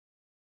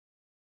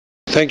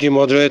Thank you,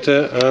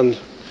 moderator, and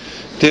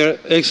dear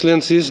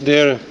Excellencies,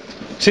 dear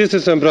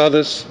sisters and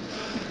brothers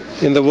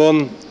in the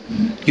one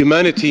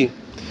humanity.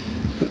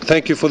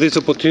 Thank you for this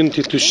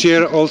opportunity to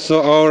share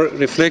also our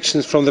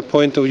reflections from the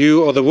point of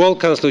view of the World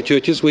Council of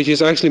Churches, which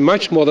is actually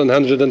much more than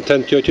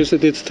 110 churches.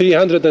 It is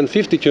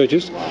 350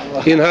 churches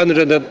in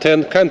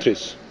 110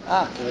 countries,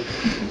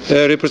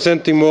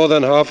 representing more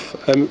than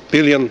 500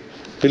 million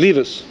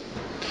believers.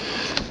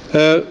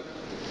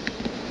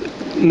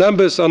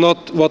 Numbers are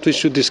not what we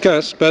should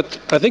discuss, but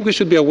I think we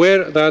should be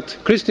aware that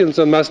Christians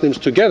and Muslims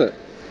together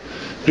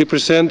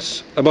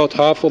represents about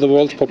half of the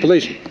world's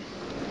population.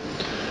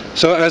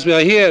 So as we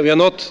are here, we are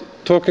not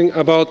talking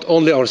about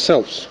only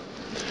ourselves.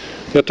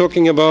 We are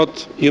talking about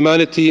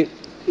humanity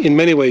in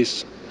many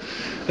ways.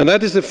 And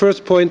that is the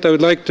first point I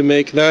would like to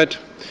make, that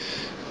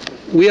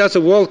we as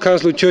a World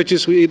Council of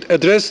Churches, we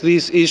address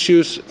these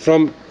issues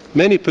from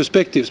many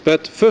perspectives,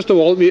 but first of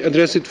all we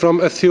address it from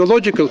a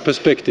theological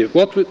perspective.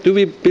 What do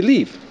we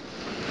believe?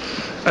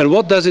 And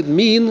what does it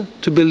mean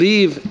to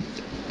believe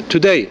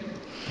today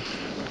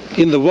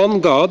in the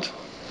one God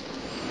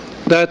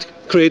that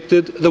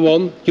created the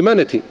one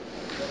humanity?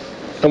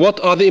 And what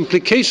are the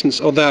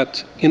implications of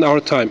that in our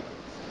time?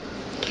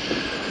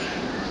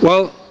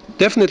 Well,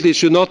 definitely it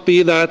should not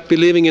be that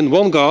believing in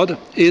one God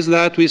is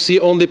that we see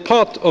only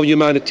part of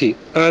humanity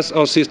as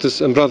our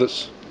sisters and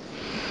brothers.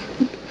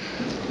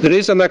 There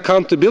is an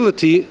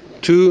accountability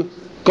to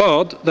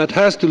God that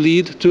has to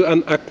lead to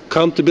an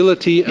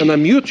accountability and a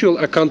mutual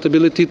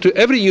accountability to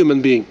every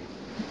human being.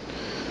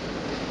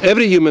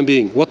 Every human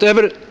being,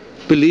 whatever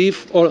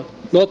belief or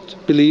not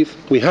belief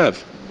we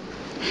have.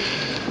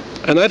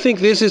 And I think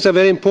this is a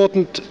very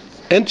important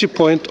entry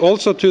point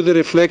also to the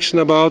reflection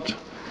about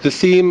the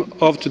theme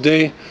of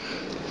today,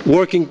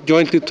 working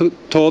jointly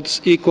towards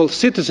equal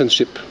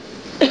citizenship.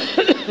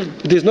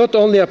 It is not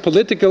only a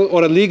political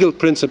or a legal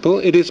principle,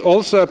 it is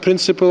also a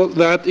principle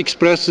that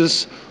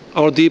expresses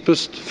our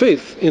deepest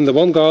faith in the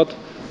one God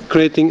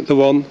creating the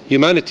one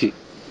humanity.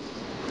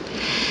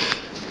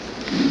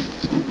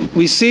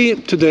 We see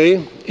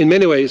today in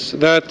many ways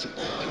that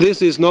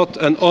this is not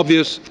an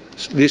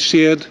obviously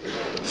shared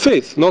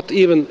faith, not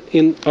even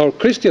in our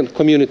Christian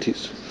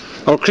communities.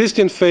 Our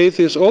Christian faith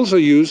is also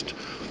used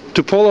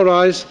to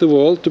polarize the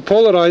world, to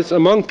polarize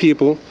among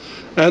people,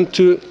 and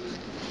to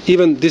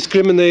even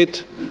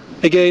discriminate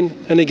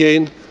again and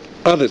again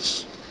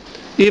others,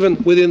 even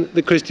within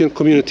the Christian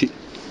community.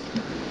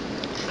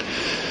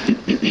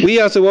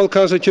 We as the World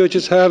Council of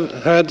Churches have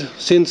had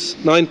since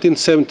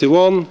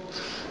 1971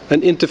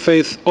 an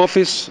interfaith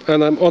office,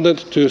 and I'm honored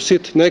to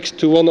sit next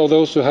to one of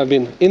those who have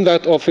been in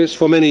that office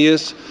for many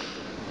years,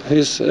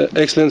 His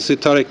Excellency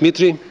Tarek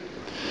Mitri.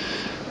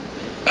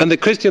 And the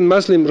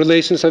Christian-Muslim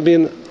relations have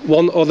been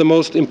one of the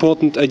most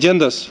important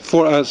agendas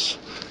for us,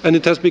 and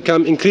it has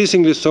become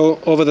increasingly so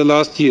over the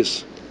last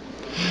years.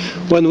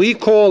 When we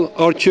call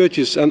our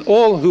churches and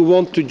all who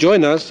want to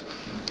join us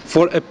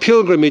for a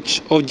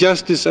pilgrimage of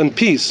justice and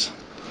peace,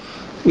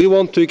 we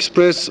want to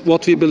express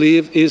what we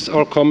believe is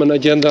our common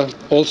agenda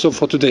also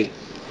for today.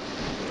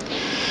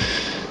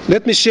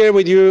 Let me share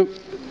with you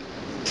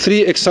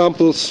 3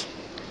 examples,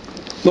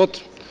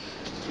 not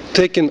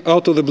taken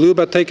out of the blue,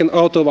 but taken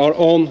out of our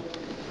own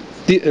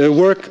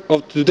work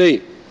of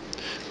today,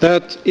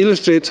 that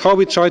illustrates how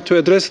we try to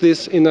address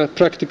this in a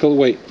practical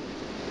way.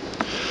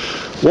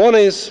 One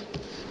is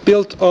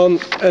built on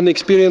an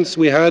experience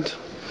we had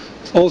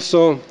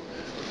also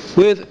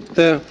with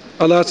the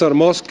Al-Azhar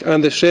Mosque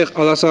and the Sheikh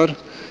Al-Azhar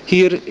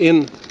here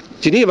in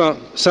Geneva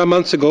some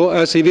months ago,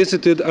 as he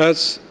visited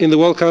us in the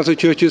World Council of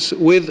Churches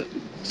with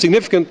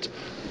significant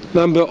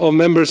number of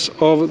members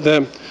of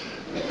the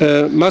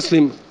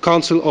Muslim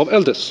Council of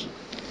Elders.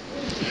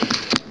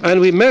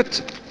 And we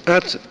met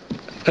at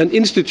an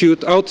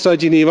institute outside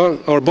Geneva,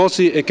 our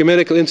Bossi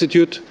Ecumenical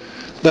Institute,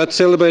 that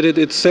celebrated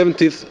its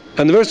 70th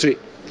anniversary.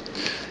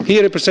 He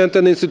represents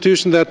an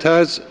institution that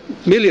has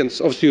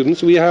millions of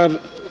students. We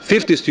have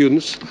 50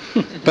 students,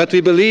 but we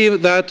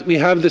believe that we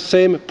have the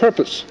same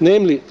purpose,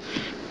 namely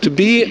to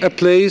be a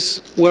place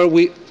where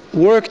we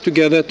work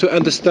together to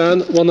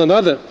understand one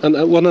another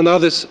and one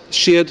another's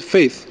shared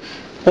faith,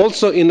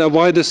 also in a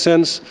wider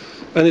sense,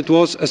 and it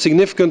was a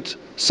significant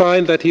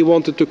sign that he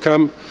wanted to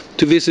come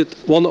to visit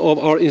one of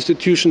our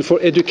institutions for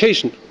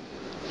education,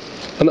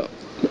 and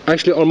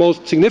actually our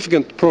most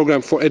significant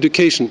program for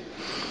education.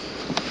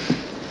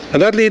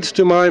 And that leads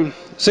to my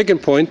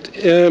second point.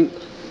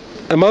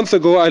 A month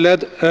ago I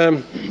led a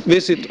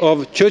visit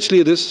of church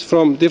leaders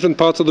from different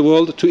parts of the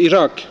world to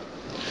Iraq,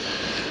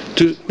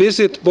 to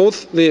visit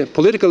both the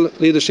political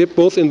leadership,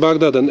 both in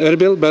Baghdad and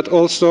Erbil, but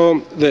also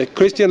the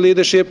Christian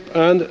leadership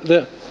and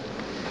the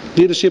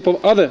leadership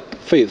of other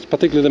faiths,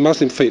 particularly the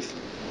Muslim faith.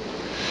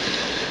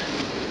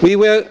 We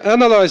were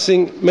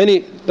analyzing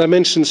many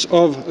dimensions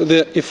of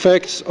the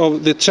effects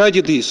of the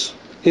tragedies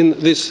in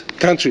this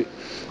country,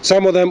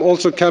 some of them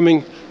also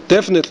coming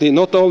definitely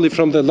not only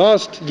from the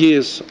last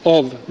years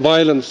of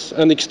violence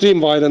and extreme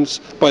violence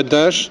by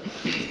Daesh,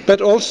 but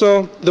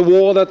also the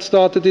war that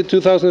started in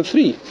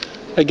 2003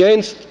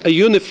 against a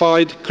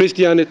unified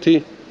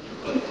Christianity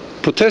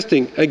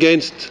protesting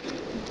against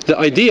the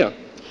idea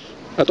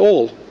at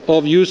all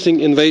of using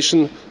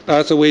invasion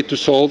as a way to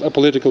solve a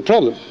political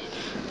problem.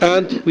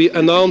 And we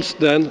announced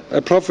then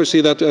a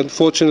prophecy that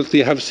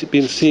unfortunately has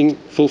been seen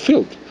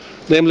fulfilled,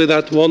 namely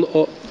that one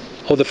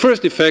of the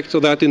first effects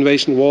of that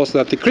invasion was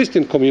that the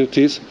Christian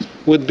communities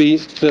would be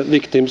the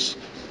victims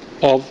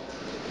of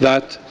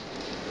that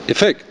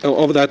effect,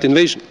 of that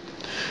invasion.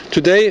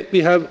 Today we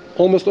have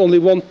almost only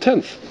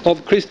 1/10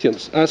 of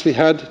Christians as we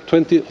had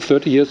 20 or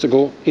 30 years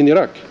ago in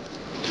Iraq.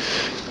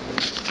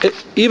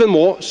 Even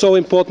more so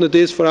important it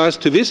is for us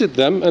to visit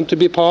them and to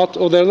be part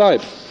of their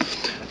life.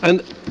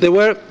 And there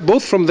were,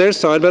 both from their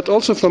side but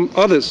also from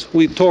others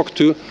we talked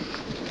to,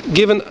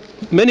 given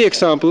many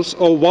examples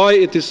of why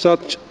it is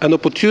such an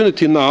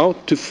opportunity now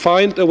to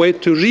find a way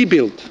to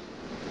rebuild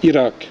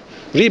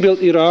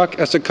Iraq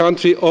as a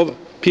country of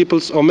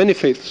peoples of many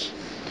faiths.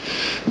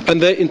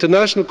 And the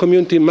international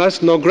community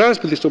must now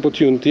grasp this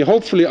opportunity,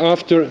 hopefully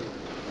after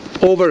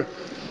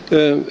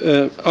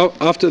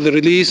the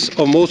release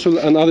of Mosul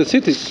and other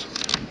cities,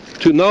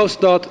 to now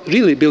start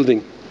really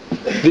building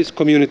this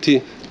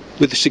community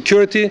with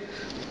security,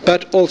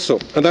 but also,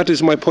 and that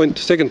is my point,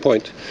 second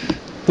point,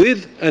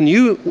 with a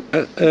new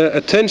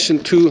attention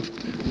to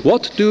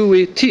what do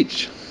we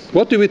teach?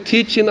 What do we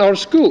teach in our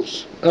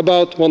schools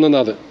about one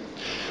another?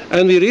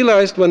 And we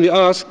realized when we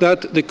asked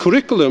that the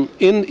curriculum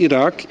in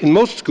Iraq, in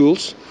most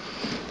schools,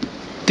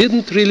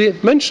 didn't really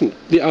mention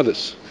the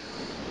others.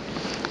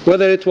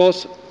 Whether it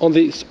was on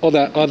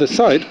the other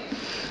side,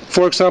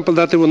 for example,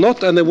 that there were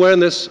not an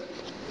awareness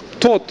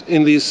taught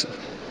in these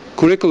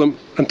curriculum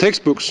and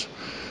textbooks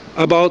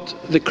about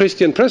the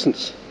Christian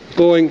presence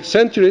going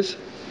centuries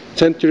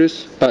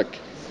back.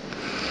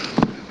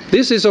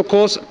 This is, of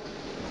course,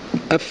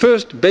 a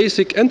first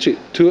basic entry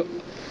to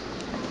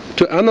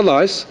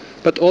analyze,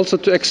 but also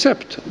to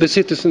accept the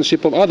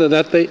citizenship of others,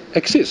 that they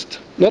exist,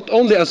 not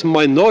only as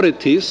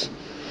minorities,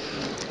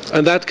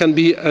 and that can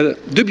be a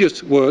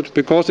dubious word,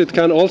 because it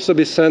can also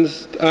be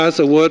sensed as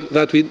a word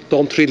that we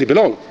don't really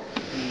belong,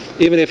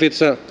 even if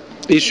it's an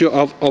issue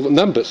of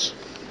numbers.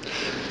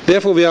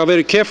 Therefore, we are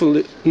very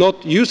careful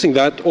not using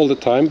that all the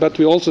time, but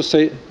we also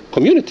say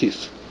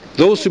communities,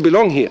 those who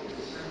belong here.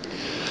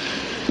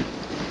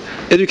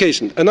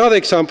 Education. Another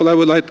example I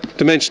would like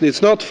to mention,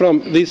 it's not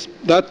from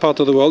that part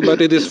of the world,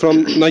 but it is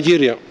from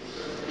Nigeria.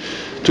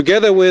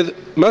 Together with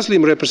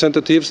Muslim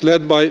representatives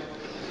led by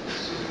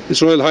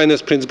His Royal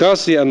Highness Prince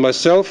Ghazi and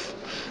myself,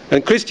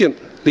 and Christian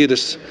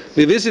leaders,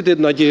 we visited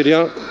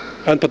Nigeria,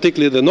 and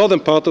particularly the northern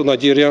part of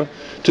Nigeria,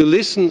 to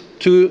listen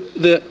to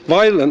the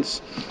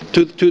violence,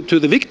 to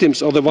the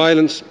victims of the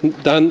violence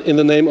done in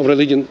the name of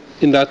religion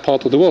in that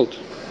part of the world.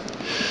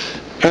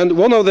 And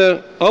one of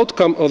the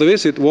outcomes of the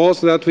visit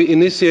was that we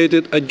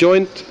initiated a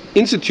joint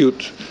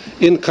institute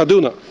in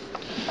Kaduna,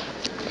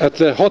 at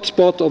the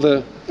hotspot of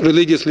the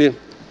religiously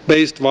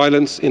based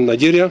violence in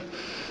Nigeria,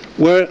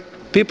 where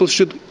people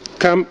should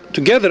come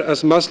together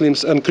as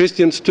Muslims and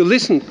Christians to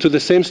listen to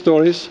the same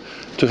stories,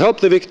 to help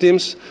the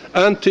victims,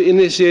 and to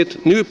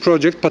initiate new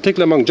projects,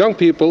 particularly among young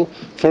people,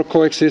 for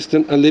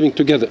coexistence and living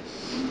together.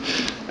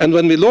 And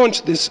when we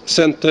launched this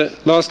center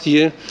last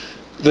year,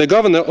 the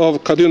governor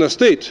of Kaduna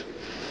State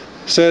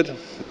said,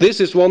 this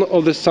is one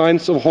of the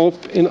signs of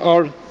hope in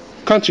our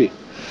country.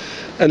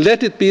 And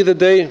let it be the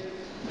day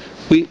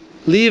we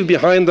leave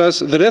behind us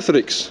the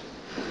rhetorics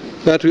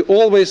that we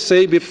always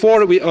say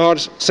before we are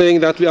saying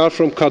that we are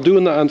from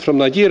Kaduna and from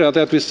Nigeria,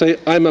 that we say,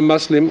 I'm a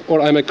Muslim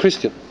or I'm a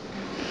Christian.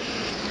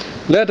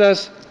 Let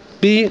us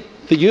be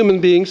the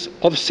human beings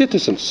of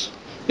citizens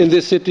in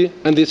this city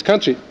and this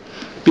country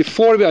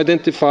before we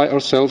identify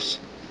ourselves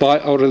by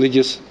our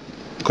religious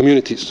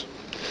communities.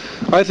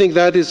 I think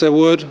that is a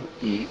word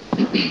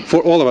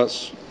for all of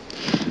us.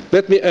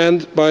 Let me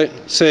end by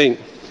saying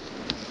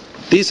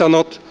these are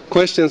not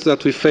questions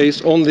that we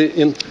face only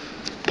in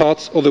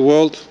parts of the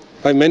world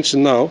I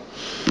mentioned now.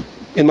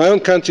 In my own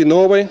country,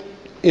 Norway,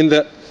 in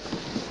the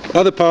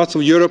other parts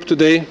of Europe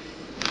today,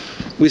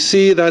 we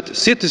see that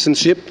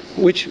citizenship,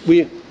 which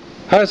we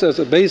has as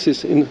a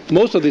basis in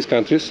most of these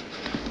countries,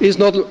 is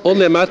not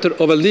only a matter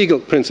of a legal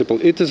principle.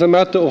 It is a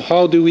matter of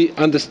how do we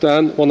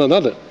understand one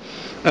another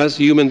as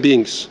human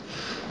beings.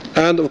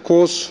 And of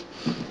course,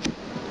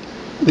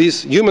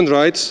 these human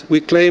rights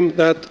we claim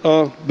that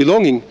are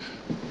belonging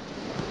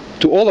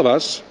to all of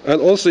us and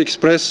also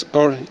express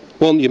our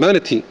one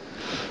humanity,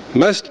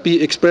 must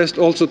be expressed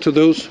also to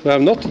those who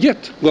have not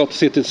yet got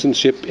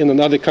citizenship in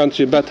another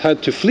country but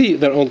had to flee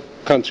their own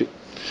country.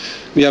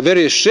 We are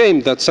very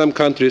ashamed that some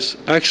countries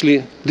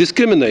actually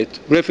discriminate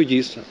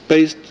refugees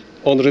based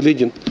on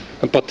religion,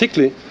 and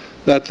particularly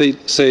that they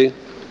say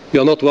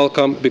you are not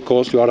welcome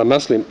because you are a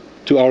Muslim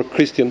to our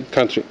Christian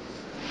country.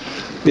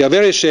 We are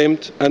very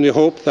ashamed, and we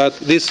hope that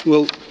this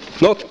will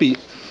not be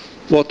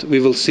what we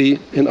will see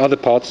in other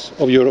parts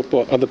of Europe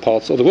or other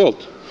parts of the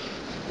world,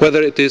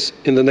 whether it is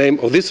in the name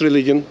of this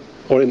religion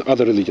or in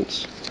other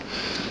religions.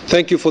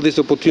 Thank you for this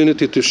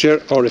opportunity to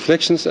share our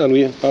reflections, and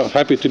we are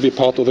happy to be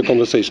part of the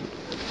conversation.